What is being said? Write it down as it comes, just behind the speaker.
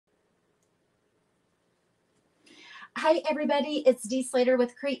Hi, everybody. It's Dee Slater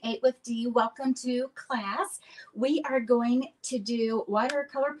with Create with Dee. Welcome to class. We are going to do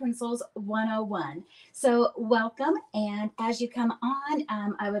Watercolor Pencils 101. So, welcome. And as you come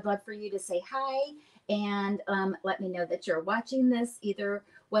on, I would love for you to say hi and let me know that you're watching this, either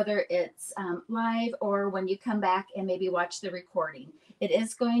whether it's live or when you come back and maybe watch the recording. It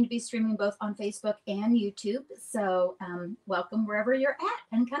is going to be streaming both on Facebook and YouTube. So, welcome wherever you're at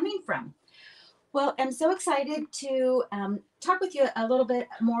and coming from. Well, I'm so excited to talk with you a little bit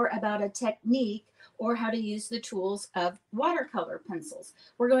more about a technique or how to use the tools of watercolor pencils.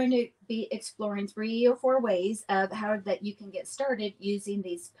 We're going to be exploring 3 or 4 ways of how that you can get started using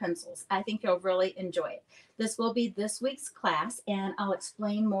these pencils. I think you'll really enjoy it. This will be this week's class, and I'll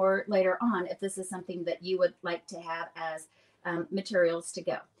explain more later on if this is something that you would like to have as materials to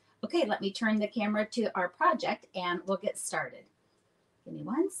go. Okay, let me turn the camera to our project and we'll get started. Give me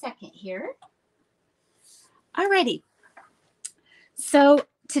 1 second here. Alrighty. So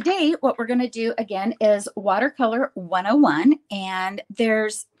today what we're going to do again is Watercolor 101, and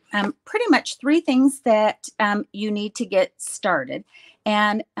there's pretty much 3 things that you need to get started.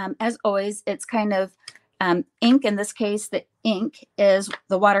 And as always, it's kind of ink. In this case, the ink is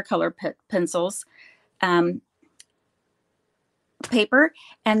the watercolor pencils, paper,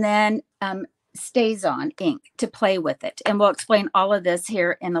 and then stays on ink to play with it. And we'll explain all of this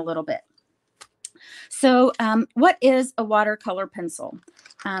here in a little bit. So what is a watercolor pencil?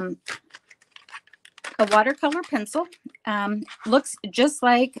 A watercolor pencil looks just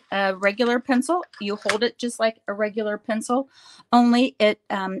like a regular pencil. You hold it just like a regular pencil, only it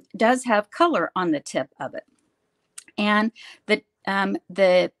does have color on the tip of it. And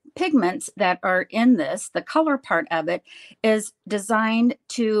the pigments that are in this, the color part of it, is designed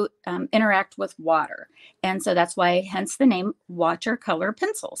to interact with water. And so that's why, hence the name watercolor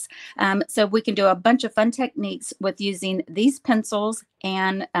pencils. So we can do a bunch of fun techniques with using these pencils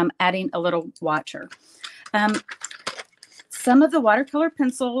and adding a little water. Some of the watercolor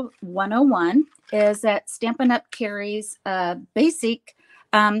pencil 101 is that Stampin' Up! Carries a basic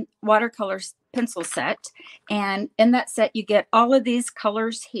watercolor pencil set, and in that set you get all of these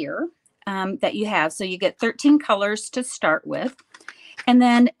colors here that you have. So you get 13 colors to start with, and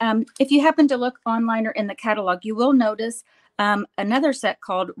then if you happen to look online or in the catalog, you will notice another set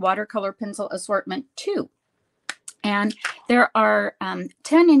called Watercolor Pencil Assortment 2, and there are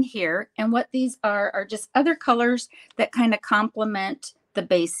 10 in here, and what these are just other colors that kind of complement the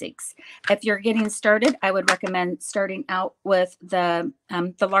basics. If you're getting started, I would recommend starting out with the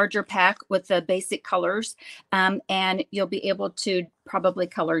larger pack with the basic colors, and you'll be able to probably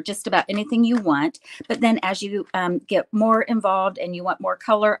color just about anything you want. But then as you get more involved and you want more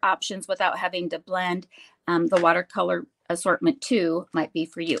color options without having to blend, the Watercolor Assortment 2 might be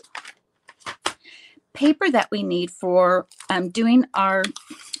for you. Paper that we need for doing our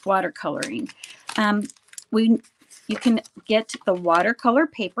watercoloring. You can get the watercolor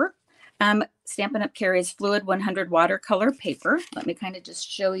paper. Stampin' Up! Carries Fluid 100 watercolor paper. Let me kind of just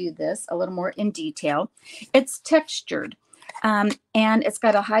show you this a little more in detail. It's textured, and it's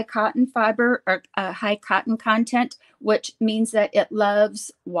got a high cotton fiber or a high cotton content, which means that it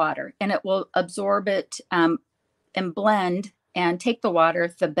loves water and it will absorb it and blend and take the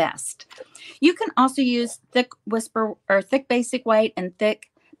water the best. You can also use thick whisper or thick basic white and thick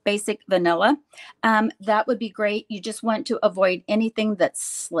basic vanilla. That would be great. You just want to avoid anything that's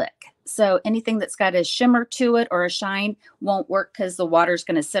slick. So anything that's got a shimmer to it or a shine won't work because the water is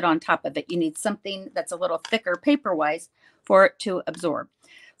going to sit on top of it. You need something that's a little thicker paper-wise for it to absorb.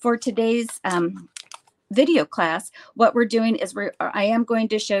 For today's video class, what we're doing is I am going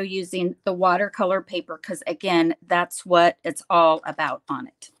to show using the watercolor paper because, again, that's what it's all about on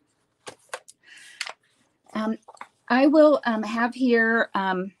it. I will have here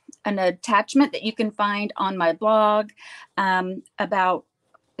an attachment that you can find on my blog about,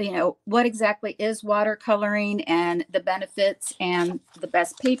 what exactly is watercoloring and the benefits and the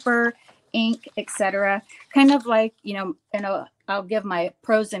best paper, ink, etc. Kind of like, I'll give my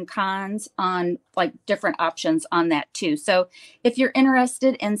pros and cons on like different options on that too. So if you're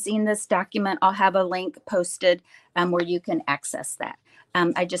interested in seeing this document, I'll have a link posted where you can access that.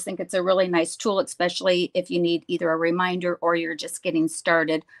 I just think it's a really nice tool, especially if you need either a reminder or you're just getting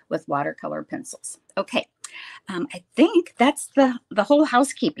started with watercolor pencils. Okay, I think that's the whole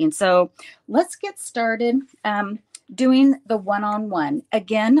housekeeping. So let's get started doing the one-on-one.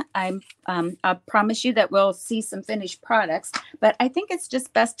 Again, I promise you that we'll see some finished products, but I think it's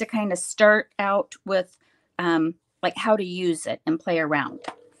just best to kind of start out with like how to use it and play around.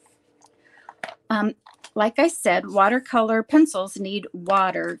 Like I said, watercolor pencils need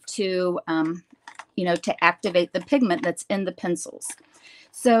water to to activate the pigment that's in the pencils.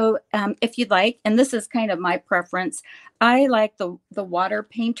 So if you'd like, and this is kind of my preference, I like the water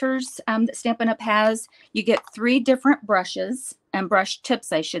painters that Stampin' Up! Has. You get 3 different brushes and brush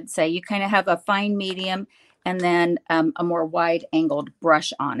tips, I should say. You kind of have a fine, medium, and then a more wide angled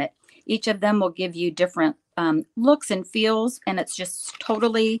brush on it. Each of them will give you different looks and feels, and it's just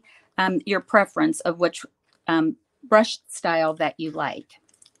totally your preference of which brush style that you like.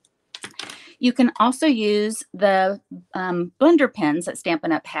 You can also use the blender pens that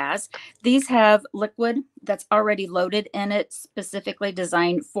Stampin' Up! Has. These have liquid that's already loaded in it, specifically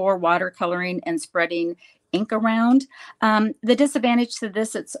designed for watercoloring and spreading ink around. The disadvantage to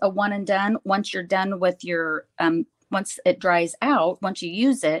this, it's a one and done. Once you're done with your, once it dries out, once you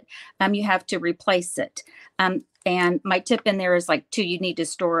use it, you have to replace it. And my tip in there is like, you need to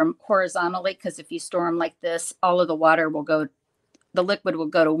store them horizontally, because if you store them like this, all of the water will go, the liquid will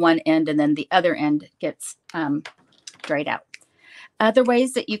go to one end, and then the other end gets dried out. Other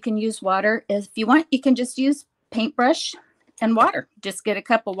ways that you can use water is, if you want, you can just use paintbrush and water. Just get a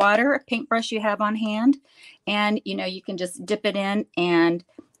cup of water, a paintbrush you have on hand, and you can just dip it in and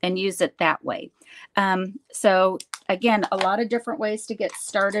use it that way. So again, a lot of different ways to get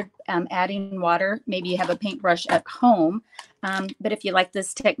started adding water. Maybe you have a paintbrush at home, but if you like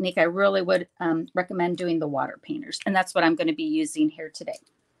this technique, I really would recommend doing the water painters, and that's what I'm going to be using here today.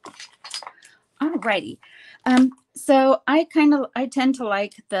 All righty. So I tend to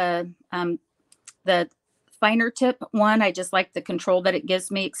like the finer tip one. I just like the control that it gives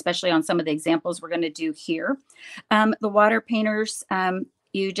me, especially on some of the examples we're going to do here. The water painters,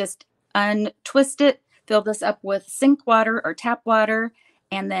 you just untwist it, fill this up with sink water or tap water,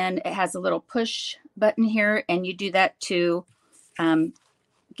 and then it has a little push button here, and you do that to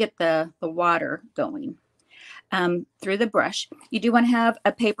get the water going through the brush. You do want to have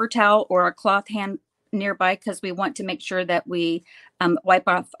a paper towel or a cloth hand nearby, because we want to make sure that we wipe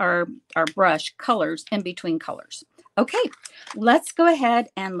off our brush colors in between colors. Okay, let's go ahead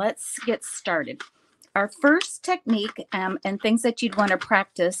and let's get started. Our first technique and things that you'd want to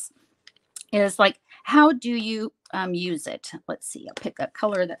practice is like, how do you use it? Let's see, I'll pick a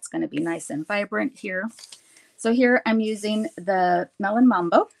color that's going to be nice and vibrant here. So here I'm using the Melon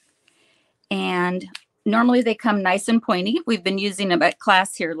Mambo, and normally they come nice and pointy. We've been using them at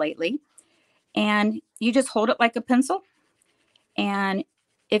class here lately. And you just hold it like a pencil. And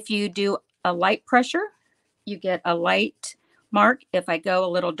if you do a light pressure, you get a light mark. If I go a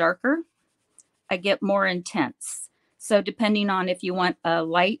little darker, I get more intense. So depending on if you want a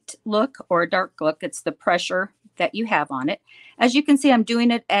light look or a dark look, it's the pressure that you have on it. As you can see, I'm doing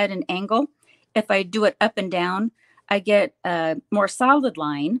it at an angle. If I do it up and down, I get a more solid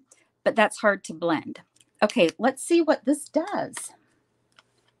line, but that's hard to blend. Okay, let's see what this does.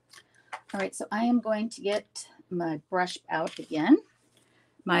 All right, so I am going to get my brush out again,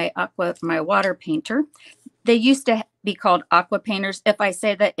 my water painter. They used to be called aqua painters. If I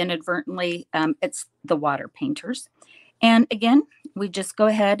say that inadvertently, it's the water painters. And again, we just go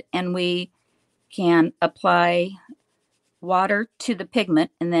ahead and we can apply water to the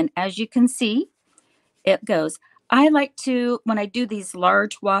pigment. And then as you can see, it goes. I like to, when I do these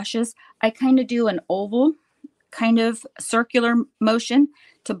large washes, I kind of do an oval kind of circular motion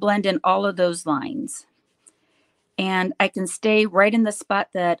to blend in all of those lines. And I can stay right in the spot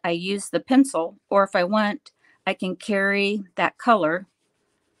that I use the pencil, or if I want, I can carry that color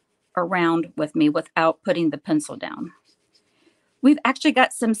around with me without putting the pencil down. We've actually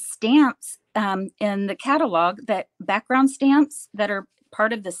got some stamps in the catalog, that background stamps that are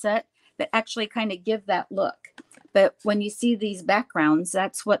part of the set, that actually kind of give that look. But when you see these backgrounds,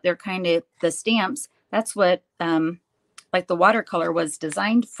 that's what they're kind of, the stamps, that's what like the watercolor was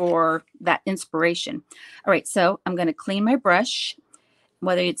designed for, that inspiration. All right, so I'm going to clean my brush,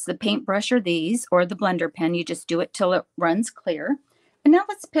 whether it's the paintbrush or these or the blender pen. You just do it till it runs clear. And now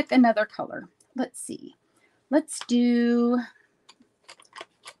let's pick another color. Let's see. Let's do,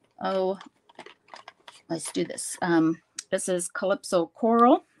 let's do this. This is Calypso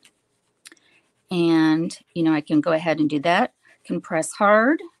Coral. And, I can go ahead and do that. I can press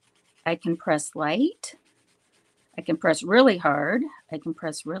hard. I can press light. I can press really hard. I can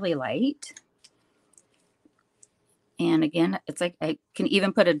press really light. And again, it's like I can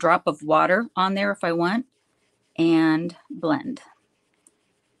even put a drop of water on there if I want, and blend.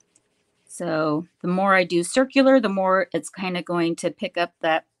 So the more I do circular, the more it's kind of going to pick up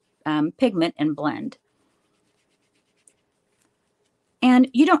that pigment and blend. And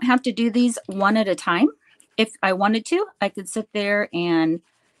you don't have to do these one at a time. If I wanted to, I could sit there, and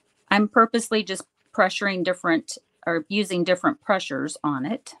I'm purposely just pressuring different, or using different pressures on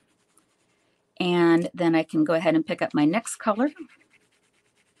it. And then I can go ahead and pick up my next color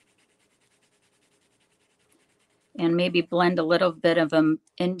and maybe blend a little bit of them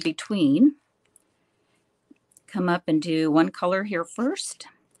in between. Come up and do one color here first.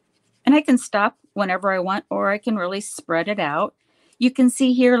 And I can stop whenever I want, or I can really spread it out. You can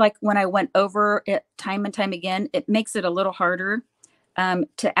see here, like when I went over it time and time again, it makes it a little harder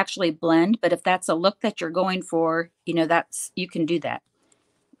to actually blend. But if that's a look that you're going for, you know, you can do that.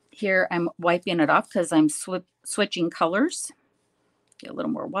 Here I'm wiping it off because I'm switching colors. Get a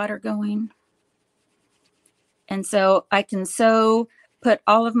little more water going. And so I can put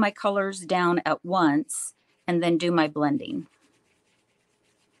all of my colors down at once and then do my blending.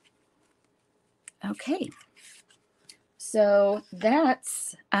 Okay, so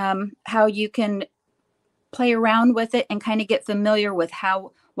that's how you can play around with it and kind of get familiar with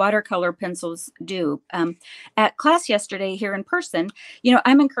how watercolor pencils do. At class yesterday here in person, you know,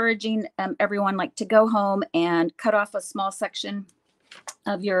 I'm encouraging everyone like to go home and cut off a small section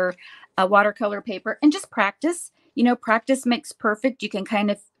of your watercolor paper and just practice. You know, practice makes perfect. You can kind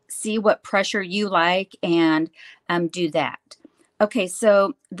of see what pressure you like and do that. Okay,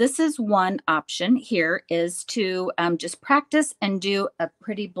 so this is one option here, is to just practice and do a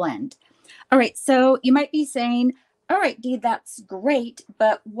pretty blend. All right, so you might be saying, all right, Dee, that's great,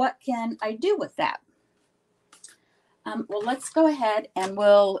 but what can I do with that? Well, let's go ahead and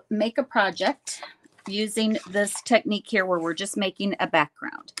we'll make a project using this technique here where we're just making a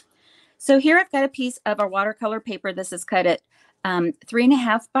background. So here I've got a piece of our watercolor paper. This is cut at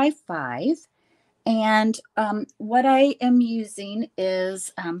 3.5 by 5. And what I am using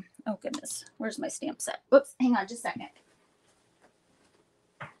is, oh goodness, where's my stamp set? Whoops, hang on just a second.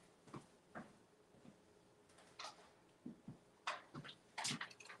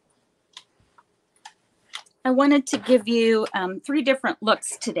 I wanted to give you 3 different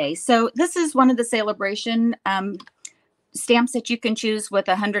looks today. So this is one of the Celebration stamps that you can choose with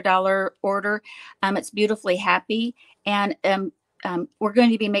a $100 order. It's beautifully happy. And we're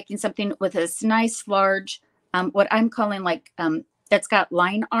going to be making something with this nice large, what I'm calling like, it's got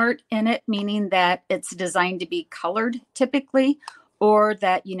line art in it, meaning that it's designed to be colored typically, or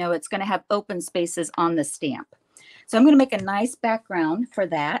that, you know, it's going to have open spaces on the stamp. So I'm going to make a nice background for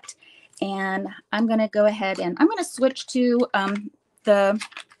that. And I'm going to go ahead and I'm going to switch to the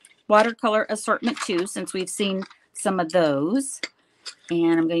watercolor assortment too, since we've seen some of those.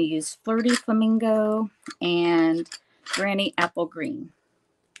 And I'm going to use Flirty Flamingo and Granny Apple Green.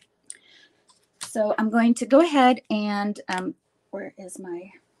 So I'm going to go ahead and, where is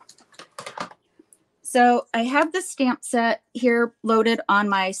my, so I have the stamp set here loaded on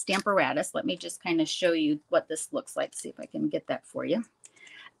my Stamparatus. Let me just kind of show you what this looks like. See if I can get that for you.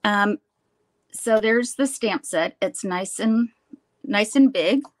 So there's the stamp set. It's nice and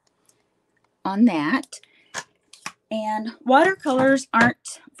big on that. And watercolors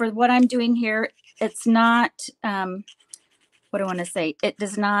aren't, for what I'm doing here, it's not, what do I want to say? It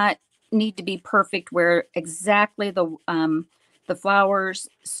does not need to be perfect where exactly the flowers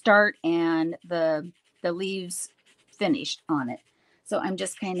start and the leaves finished on it. So I'm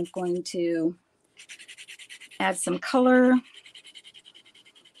just kind of going to add some color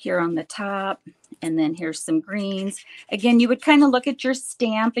here on the top, and then here's some greens. Again, you would kind of look at your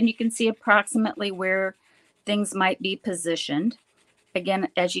stamp and you can see approximately where things might be positioned. Again,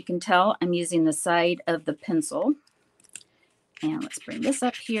 as you can tell, I'm using the side of the pencil. And let's bring this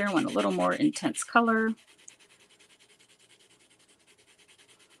up here. I want a little more intense color.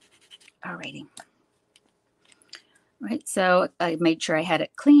 Alrighty. All right, so I made sure I had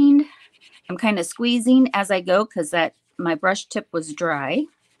it cleaned. I'm kind of squeezing as I go because my brush tip was dry.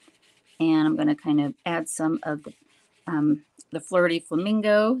 And I'm going to kind of add some of the Flirty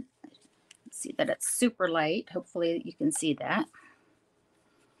Flamingo. See that it's super light. Hopefully you can see that.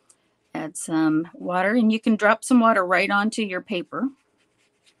 Add some water, and you can drop some water right onto your paper.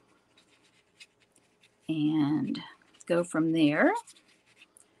 And go from there.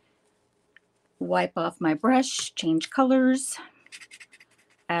 Wipe off my brush, change colors,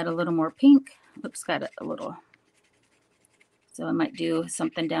 add a little more pink. Oops, got a little. So I might do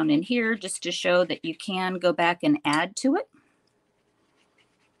something down in here just to show that you can go back and add to it.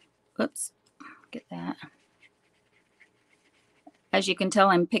 Oops, get that. As you can tell,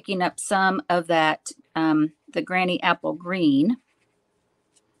 I'm picking up some of that, the Granny Apple Green.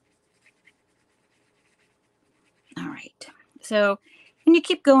 All right, so, and you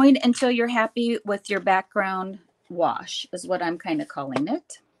keep going until you're happy with your background wash, is what I'm kind of calling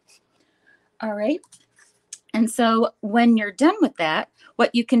it. All right. And so when you're done with that,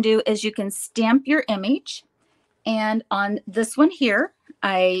 what you can do is you can stamp your image. And on this one here,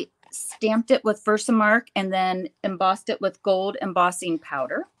 I stamped it with Versamark and then embossed it with gold embossing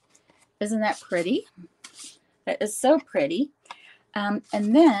powder. Isn't that pretty? That is so pretty. And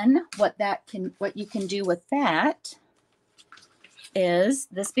then what you can do with that is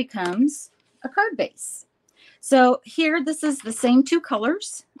this becomes a card base. So here, this is the same two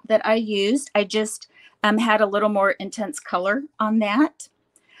colors that I used. I just had a little more intense color on that.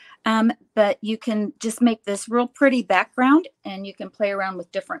 But you can just make this real pretty background and you can play around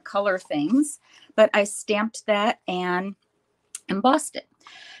with different color things. But I stamped that and embossed it.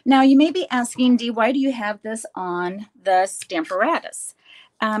 Now you may be asking, Dee, why do you have this on the Stamparatus?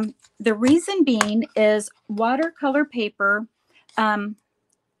 The reason being is watercolor paper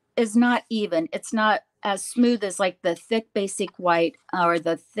is not even. It's not as smooth as like the thick basic white or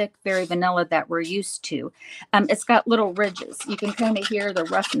the thick very vanilla that we're used to. It's got little ridges. You can kind of hear the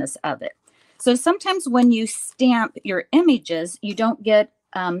roughness of it. So sometimes when you stamp your images, you don't get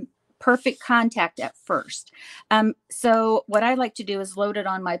perfect contact at first. So what I like to do is load it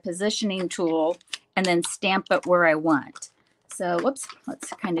on my positioning tool and then stamp it where I want. So whoops, let's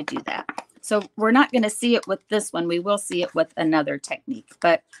kind of do that. So we're not going to see it with this one. We will see it with another technique,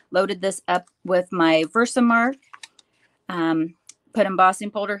 but loaded this up with my Versamark, put embossing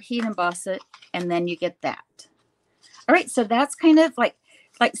powder, heat emboss it, and then you get that. All right, so that's kind of like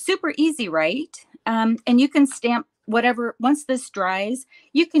super easy, right? And you can stamp whatever. Once this dries,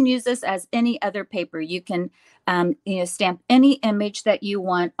 you can use this as any other paper. You can stamp any image that you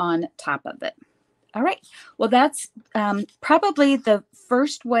want on top of it. All right, well, that's probably the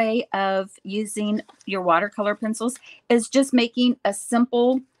first way of using your watercolor pencils is just making a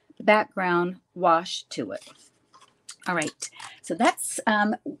simple background wash to it. All right, so that's,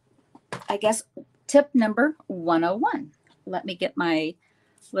 I guess, tip number 101. Let me get my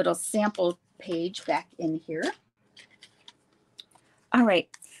little sample page back in here. All right,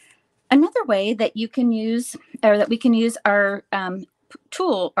 another way that you can use, or that we can use our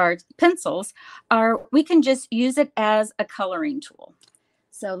tool, our pencils, we can just use it as a coloring tool.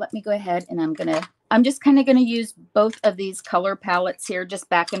 So let me go ahead and I'm just kind of going to use both of these color palettes here, just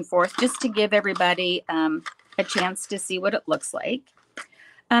back and forth, just to give everybody a chance to see what it looks like.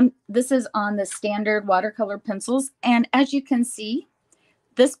 This is on the standard watercolor pencils, and as you can see,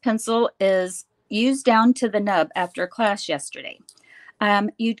 this pencil is used down to the nub after class yesterday.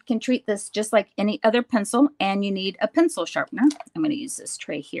 You can treat this just like any other pencil, and you need a pencil sharpener. I'm going to use this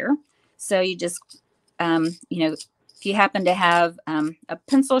tray here. So you just, if you happen to have a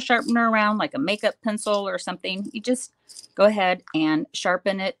pencil sharpener around, like a makeup pencil or something, you just go ahead and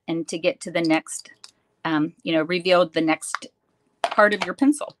sharpen it, and to get to the next, reveal the next part of your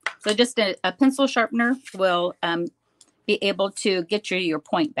pencil. So just a pencil sharpener will be able to get your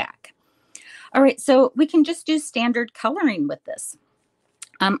point back. All right, so we can just do standard coloring with this.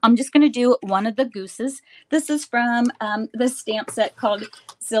 I'm just going to do one of the gooses. This is from the stamp set called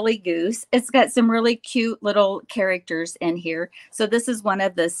Silly Goose. It's got some really cute little characters in here. So this is one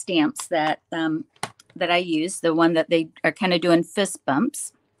of the stamps that I use, the one that they are kind of doing fist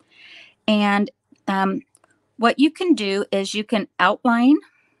bumps. And what you can do is you can outline.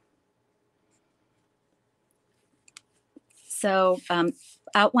 So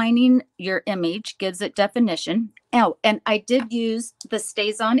outlining your image gives it definition. Oh, and I did use the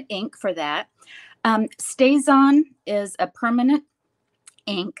StazOn ink for that. StazOn is a permanent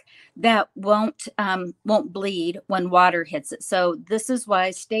ink that won't bleed when water hits it. So this is why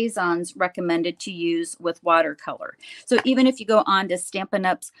StazOn's recommended to use with watercolor. So even if you go on to Stampin'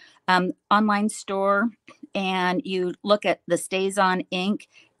 Up's online store and you look at the StazOn ink,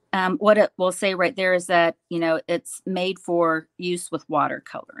 what it will say right there is that, it's made for use with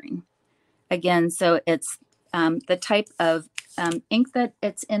watercoloring. Again, so it's the type of ink that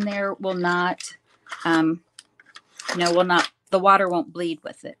it's in there will not, the water won't bleed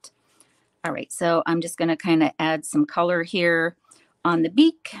with it. All right, so I'm just going to kind of add some color here on the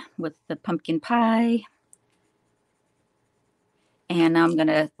beak with the pumpkin pie. And now I'm going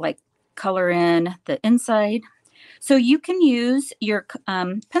to color in the inside. So you can use your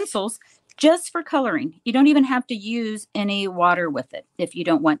pencils just for coloring. You don't even have to use any water with it if you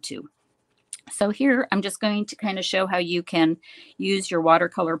don't want to. So here I'm just going to kind of show how you can use your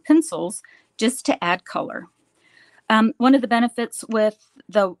watercolor pencils just to add color. One of the benefits with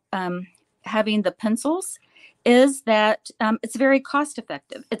the having the pencils is that it's very cost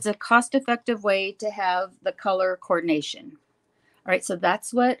effective. It's a cost effective way to have the color coordination. All right, so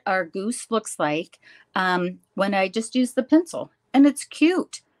that's what our goose looks like when I just use the pencil. And it's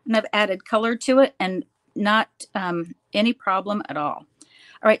cute. And I've added color to it and not any problem at all.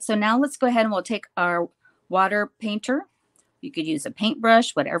 All right, so now let's go ahead and we'll take our water painter You could use a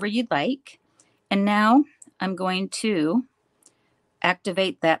paintbrush, whatever you'd like. And now I'm going to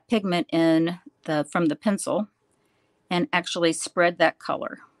activate that pigment from the pencil and actually spread that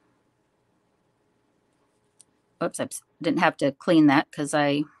color. Oops, I didn't have to clean that because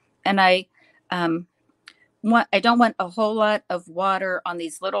I don't want a whole lot of water on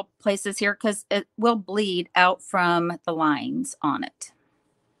these little places here because it will bleed out from the lines on it.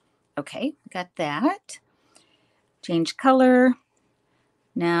 Okay, got that. Change color.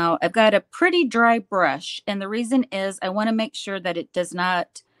 Now I've got a pretty dry brush, and the reason is I want to make sure that it does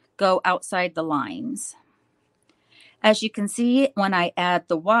not go outside the lines. As you can see, when I add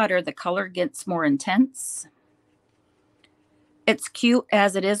the water, the color gets more intense. It's cute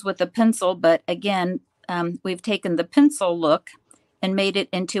as it is with the pencil, but again, we've taken the pencil look and made it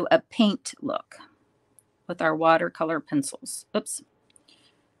into a paint look with our watercolor pencils. Oops.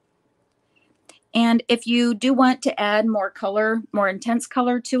 And if you do want to add more color, more intense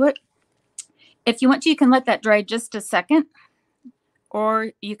color to it, if you want to, you can let that dry just a second,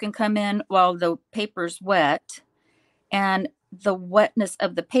 or you can come in while the paper's wet, and the wetness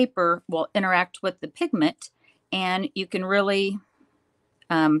of the paper will interact with the pigment, and you can really,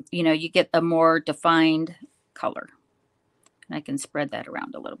 you get a more defined color. And I can spread that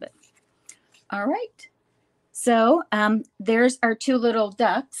around a little bit. All right. So there's our two little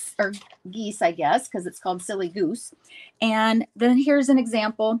ducks, or geese, I guess, because it's called Silly Goose. And then here's an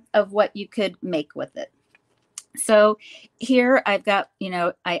example of what you could make with it. So here I've got,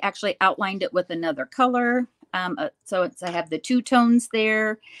 I actually outlined it with another color. So I have the two tones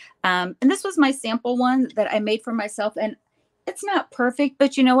there. And this was my sample one that I made for myself. And it's not perfect,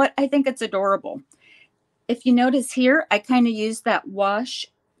 but you know what? I think it's adorable. If you notice here, I kind of used that wash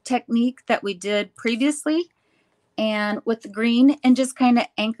technique that we did previously, and with the green, and just kind of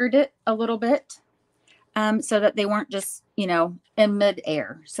anchored it a little bit so that they weren't just, in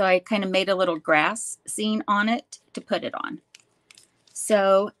midair. So I kind of made a little grass scene on it to put it on.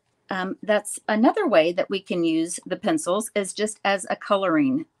 So that's another way that we can use the pencils, is just as a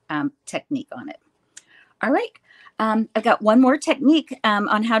coloring technique on it. All right. I've got one more technique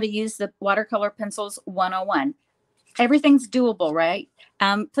on how to use the watercolor pencils 101. Everything's doable, right?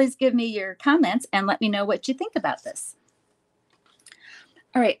 Please give me your comments and let me know what you think about this.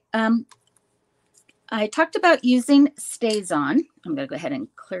 All right. I talked about using StazOn. I'm going to go ahead and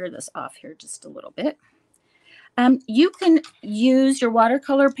clear this off here just a little bit. You can use your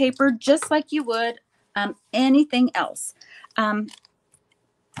watercolor paper just like you would anything else.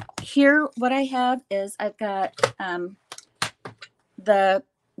 Here, what I have is I've got the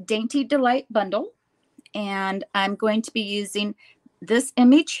Dainty Delight bundle, and I'm going to be using this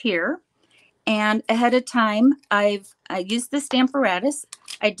image here. And ahead of time, I used the Stamparatus.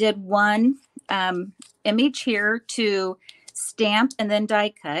 I did one image here to stamp and then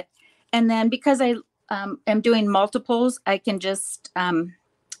die cut. And then because I am doing multiples, I can just,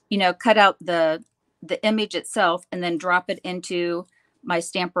 cut out the image itself and then drop it into my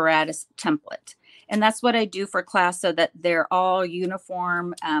Stamparatus template. And that's what I do for class so that they're all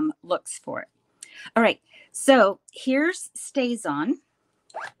uniform looks for it. All right, so here's StazOn.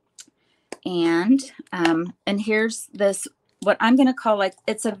 And here's this, what I'm going to call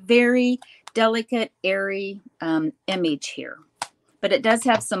it's a very delicate, airy image here. But it does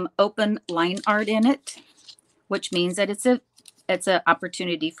have some open line art in it, which means that it's an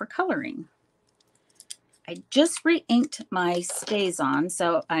opportunity for coloring. I just re-inked my StazOn,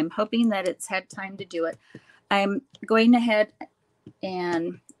 so I'm hoping that it's had time to do it. I'm going ahead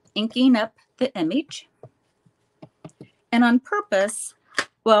and inking up the image. And on purpose,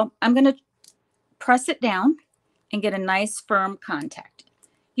 well, I'm going to press it down and get a nice firm contact.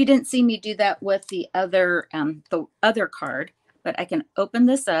 You didn't see me do that with the other card, but I can open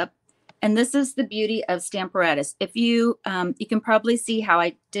this up. And this is the beauty of Stamparatus. If you can probably see how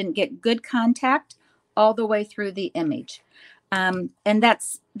I didn't get good contact all the way through the image. And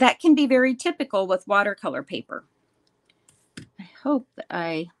that can be very typical with watercolor paper. I hope that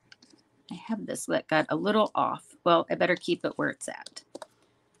I have this that got a little off. Well, I better keep it where it's at.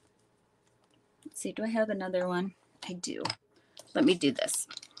 Let's see, do I have another one? I do. Let me do this.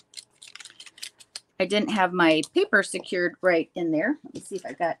 I didn't have my paper secured right in there. Let me see if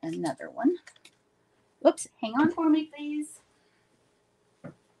I got another one. Whoops, hang on for me, please.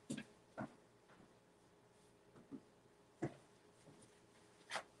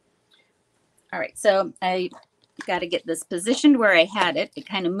 All right, so I got to get this positioned where I had it. It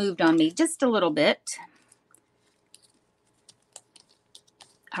kind of moved on me just a little bit.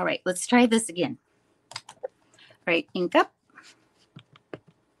 All right, let's try this again. All right, ink up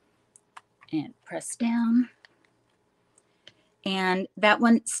and press down. And that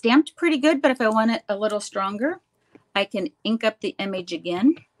one stamped pretty good, but if I want it a little stronger, I can ink up the image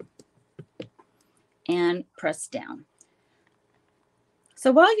again and press down.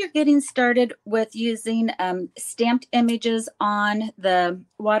 So while you're getting started with using stamped images on the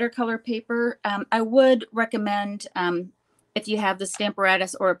watercolor paper, I would recommend, if you have the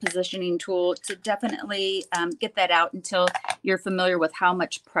Stamparatus or a positioning tool, to definitely get that out until you're familiar with how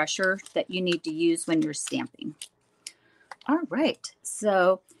much pressure that you need to use when you're stamping. All right,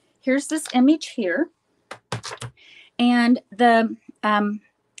 so here's this image here. And the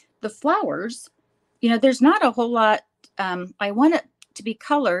flowers, you know, there's not a whole lot. I want it to be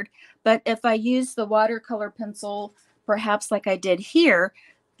colored, but if I use the watercolor pencil, perhaps like I did here,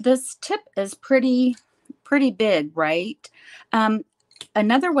 this tip is pretty big, right?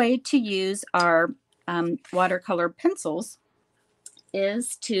 Another way to use our watercolor pencils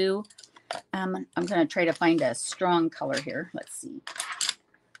is to, I'm going to try to find a strong color here. Let's see.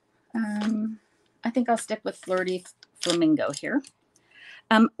 I think I'll stick with Flirty Flamingo here.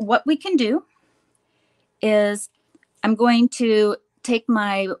 What we can do is I'm going to take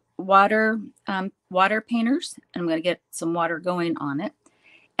my water painters, and I'm going to get some water going on it.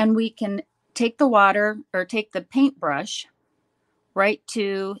 And we can take the water, or take the paintbrush right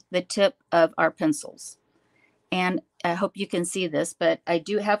to the tip of our pencils. And I hope you can see this, but I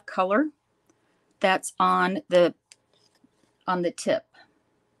do have color that's on the tip.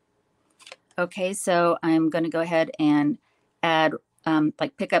 Okay, so I'm going to go ahead and add,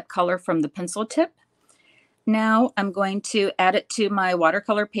 pick up color from the pencil tip. Now I'm going to add it to my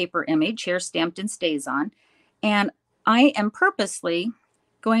watercolor paper image here, Stamped and Stays On. And I am purposely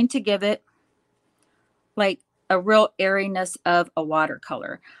going to give it like a real airiness of a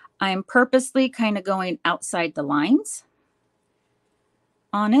watercolor. I'm purposely kind of going outside the lines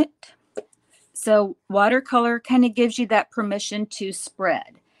on it. So watercolor kind of gives you that permission to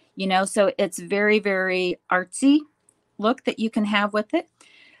spread, you know, so it's very, very artsy look that you can have with it.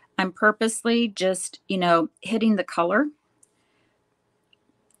 I'm purposely just, you know, hitting the color.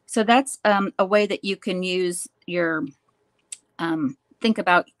 So that's a way that you can use your, think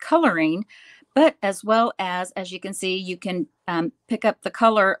about coloring, but as well as you can see, you can pick up the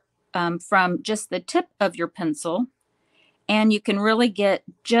color from just the tip of your pencil, and you can really get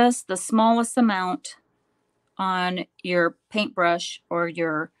just the smallest amount on your paintbrush or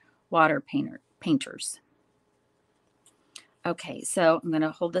your water painters. Okay, so I'm going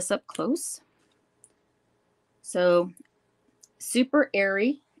to hold this up close. So super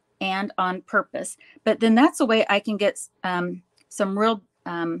airy and on purpose, but then that's a way I can get some real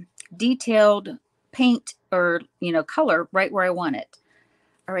detailed paint, or, you know, color right where I want it.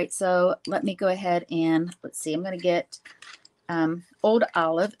 All right, so let me go ahead and let's see, I'm going to get Old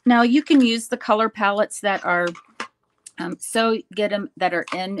Olive. Now you can use the color palettes that are that are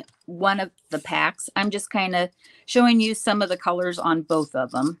in one of the packs. I'm just kind of showing you some of the colors on both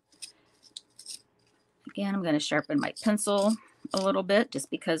of them. Again, I'm going to sharpen my pencil a little bit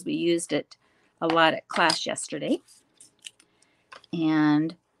just because we used it a lot at class yesterday.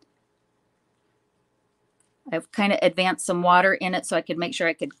 And I've kind of advanced some water in it so I could make sure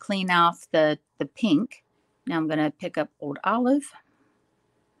I could clean off the pink. Now I'm going to pick up Old Olive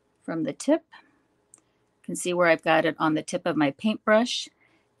from the tip. You can see where I've got it on the tip of my paintbrush.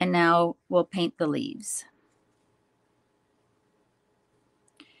 And now we'll paint the leaves.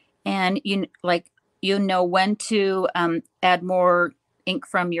 And you know when to add more ink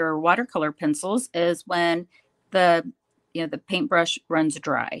from your watercolor pencils is when the paintbrush runs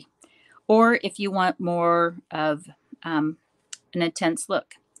dry, or if you want more of an intense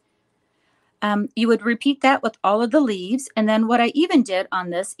look. You would repeat that with all of the leaves. And then what I even did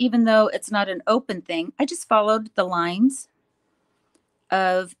on this, even though it's not an open thing, I just followed the lines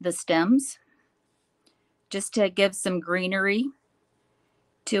of the stems just to give some greenery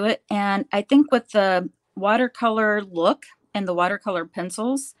to it. And I think with the watercolor look and the watercolor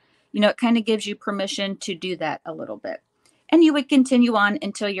pencils, you know, it kind of gives you permission to do that a little bit. And you would continue on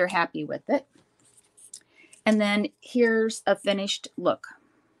until you're happy with it. And then here's a finished look.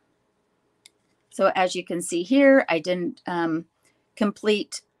 So as you can see here, I didn't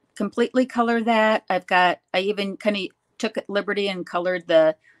completely color that. I even kind of took liberty and colored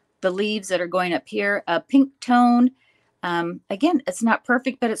the leaves that are going up here a pink tone. Again, it's not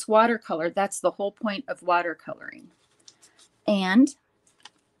perfect, but it's watercolor. That's the whole point of watercoloring. And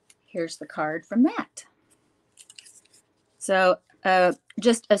here's the card from that. So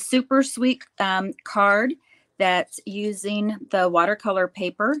just a super sweet card that's using the watercolor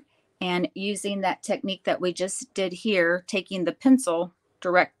paper and using that technique that we just did here, taking the pencil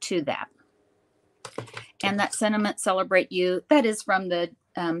direct to that. And that Sentiment Celebrate You, that is from the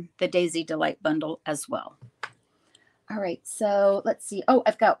Daisy Delight bundle as well. All right, so let's see. Oh,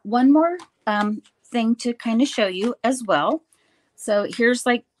 I've got one more thing to kind of show you as well. So here's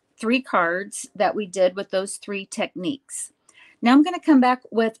like 3 cards that we did with those 3 techniques. Now I'm going to come back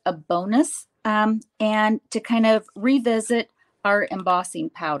with a bonus and to kind of revisit our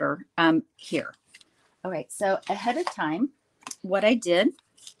embossing powder here. All right, so ahead of time, what I did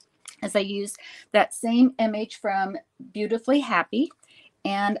is I used that same image from Beautifully Happy,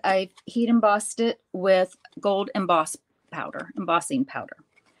 and I heat embossed it with gold embossing powder.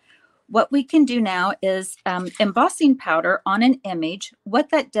 What we can do now is embossing powder on an image. What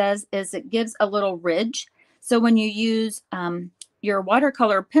that does is it gives a little ridge. So when you use your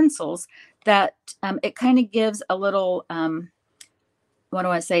watercolor pencils, that it kind of gives a little, what do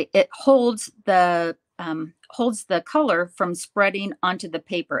I say? It holds the color from spreading onto the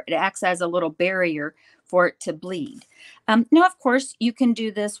paper. It acts as a little barrier for it to bleed. Now, of course, you can do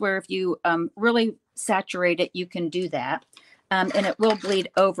this where if you really saturate it, you can do that. And it will bleed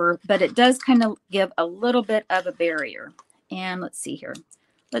over, but it does kind of give a little bit of a barrier. And let's see here.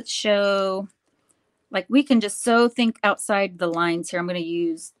 Let's show, like we can just think outside the lines here. I'm going to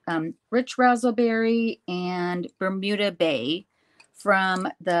use Rich Razzleberry and Bermuda Bay from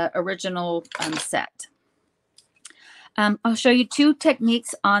the original set. I'll show you 2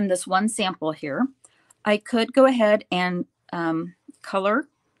 techniques on this one sample here. I could go ahead and color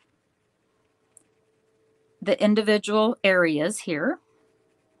the individual areas here,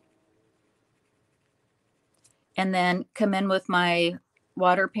 and then come in with my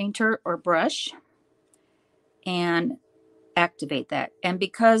water painter or brush and activate that. And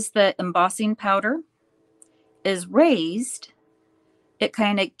because the embossing powder is raised, it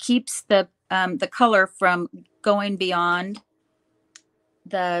kind of keeps the color from going beyond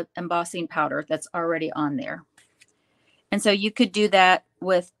the embossing powder that's already on there. And so you could do that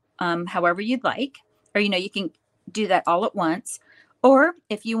with however you'd like, or, you can do that all at once. Or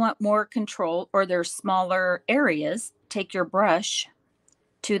if you want more control or there's smaller areas, take your brush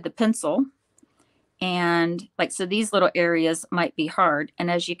to the pencil. And so these little areas might be hard. And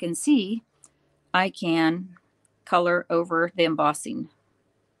as you can see, I can color over the embossing.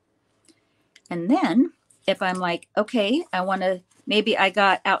 And then if I'm like, okay, maybe I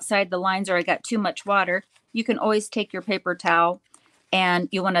got outside the lines or I got too much water, you can always take your paper towel and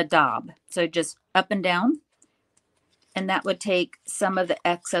you want to daub. So just up and down, and that would take some of the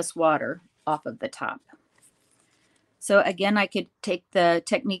excess water off of the top. So again, I could take the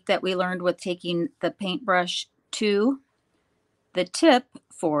technique that we learned with taking the paintbrush to the tip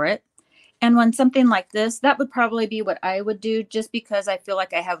for it. And when something like this, that would probably be what I would do, just because I feel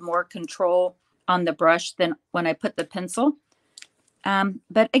like I have more control on the brush than when I put the pencil.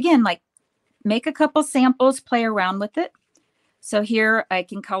 But again, make a couple samples, play around with it. So here I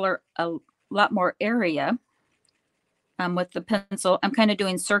can color a lot more area with the pencil. I'm kind of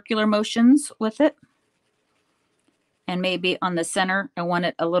doing circular motions with it. And maybe on the center, I want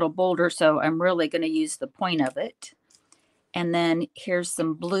it a little bolder, so I'm really going to use the point of it. And then here's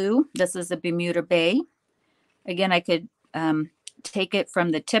some blue. This is a Bermuda Bay. Again, I could take it from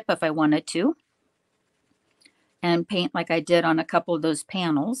the tip if I wanted to and paint like I did on a couple of those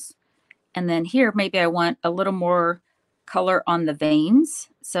panels. And then here, maybe I want a little more color on the veins.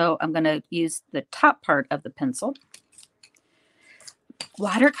 So I'm going to use the top part of the pencil.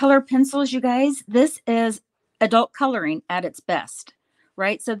 Watercolor pencils, you guys, this is adult coloring at its best,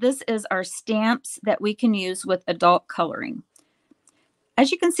 right? So this is our stamps that we can use with adult coloring.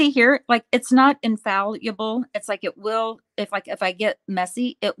 As you can see here, it's not infallible. It's it will, if I get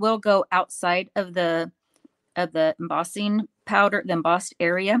messy, it will go outside of the embossing powder, the embossed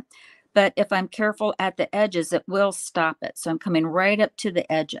area. But if I'm careful at the edges, it will stop it. So I'm coming right up to the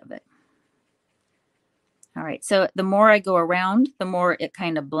edge of it. All right, so the more I go around, the more it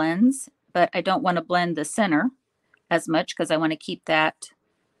kind of blends, but I don't want to blend the center as much because I want to keep that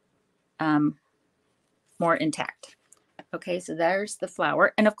more intact. Okay, so there's the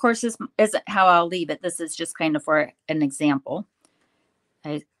flower. And of course, this isn't how I'll leave it. This is just kind of for an example.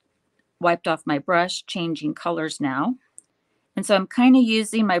 I wiped off my brush, changing colors now. And so I'm kind of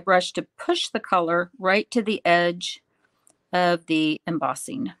using my brush to push the color right to the edge of the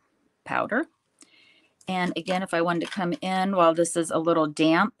embossing powder. And again, if I wanted to come in while this is a little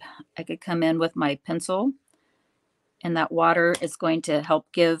damp, I could come in with my pencil, and that water is going to help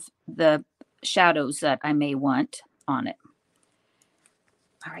give the shadows that I may want on it.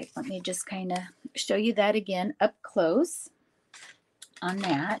 All right, let me just kind of show you that again up close on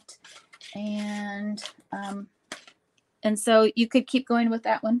that. And so you could keep going with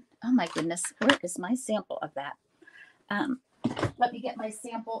that one oh my goodness, where is my sample of that? Let me get my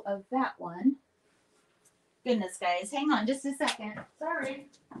sample of that one. Goodness, guys, hang on just a second. Sorry.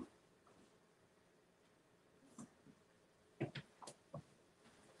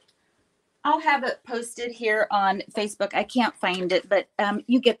 I'll have it posted here on Facebook. I can't find it, but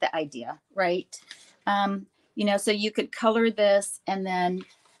you get the idea, right? You know, so you could color this and then,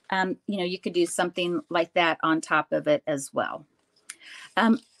 you know, you could do something like that on top of it as well.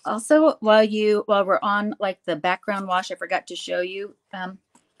 Also, while we're on like the background wash, I forgot to show you,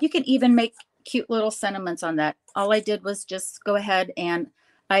 you can even make cute little sentiments on that. All I did was just go ahead and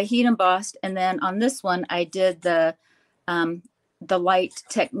I heat embossed. And then on this one, I did the light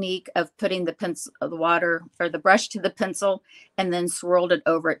technique of putting the pencil, the water or the brush to the pencil and then swirled it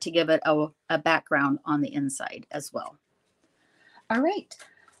over it to give it a background on the inside as well. All right.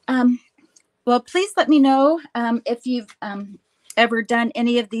 Well, please let me know if you've ever done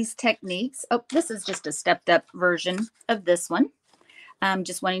any of these techniques. Oh, this is just a stepped up version of this one.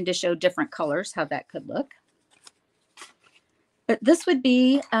 Just wanting to show different colors, how that could look. But this would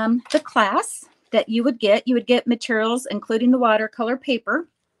be the class that you would get. You would get materials, including the watercolor paper,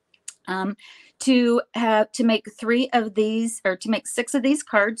 to make 3 of these, or to make 6 of these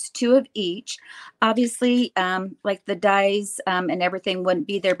cards, 2 of each. Obviously, like the dies and everything wouldn't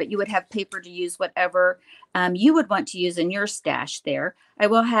be there, but you would have paper to use whatever you would want to use in your stash there. I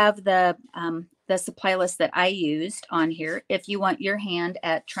will have the supply list that I used on here if you want your hand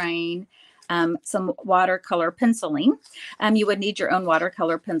at trying some watercolor penciling. You would need your own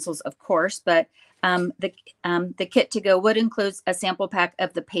watercolor pencils, of course, but the kit to go would include a sample pack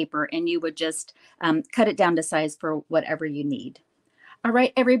of the paper, and you would just cut it down to size for whatever you need. All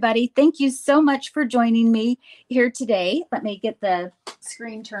right, everybody, thank you so much for joining me here today. Let me get the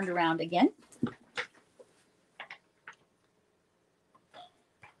screen turned around again.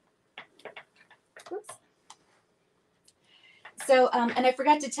 Oops. So, and I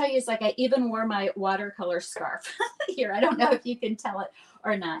forgot to tell you, it's like I even wore my watercolor scarf here. I don't know if you can tell it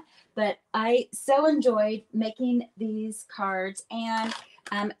or not, but I so enjoyed making these cards and,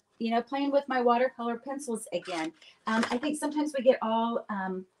 you know, playing with my watercolor pencils again. I think sometimes we get all,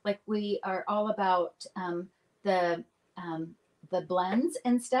 like we are all about the blends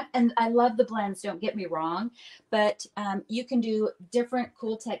and stuff. And I love the blends, don't get me wrong, but you can do different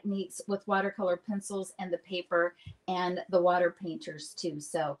cool techniques with watercolor pencils and the paper and the water painters too.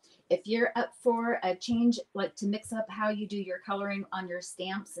 So if you're up for a change, like to mix up how you do your coloring on your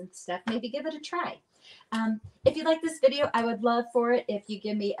stamps and stuff, maybe give it a try. If you like this video, I would love for it if you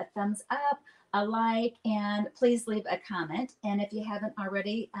give me a thumbs up, a like, and please leave a comment. And if you haven't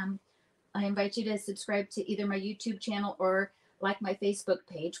already, I invite you to subscribe to either my YouTube channel or like my Facebook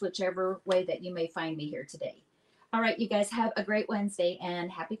page, whichever way that you may find me here today. All right, you guys have a great Wednesday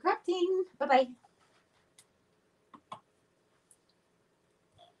and happy crafting. Bye-bye.